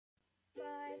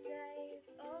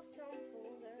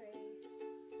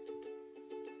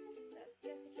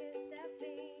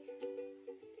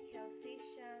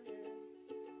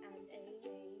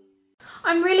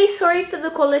I'm really sorry for the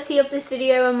quality of this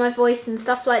video and my voice and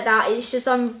stuff like that. It's just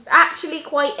I'm actually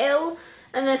quite ill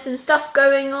and there's some stuff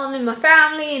going on in my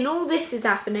family and all this is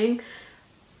happening.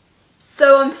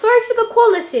 So I'm sorry for the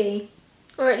quality,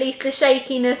 or at least the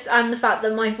shakiness and the fact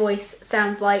that my voice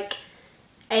sounds like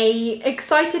a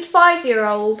excited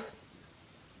 5-year-old.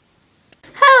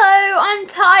 Hello, I'm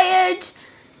tired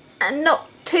and not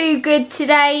too good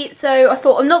today, so I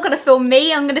thought I'm not going to film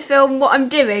me, I'm going to film what I'm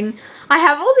doing. I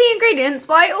have all the ingredients,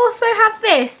 but I also have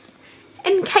this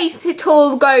in case it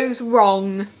all goes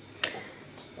wrong.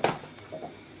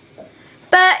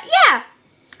 But yeah,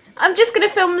 I'm just going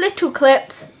to film little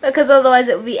clips because otherwise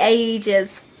it will be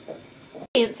ages.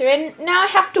 Ingredients are in. Now I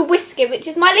have to whisk it, which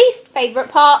is my least favourite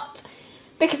part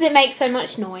because it makes so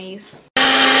much noise.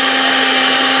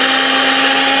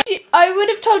 I would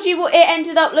have told you what it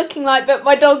ended up looking like, but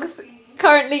my dog's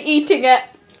currently eating it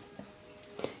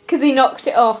because he knocked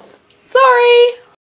it off. Sorry!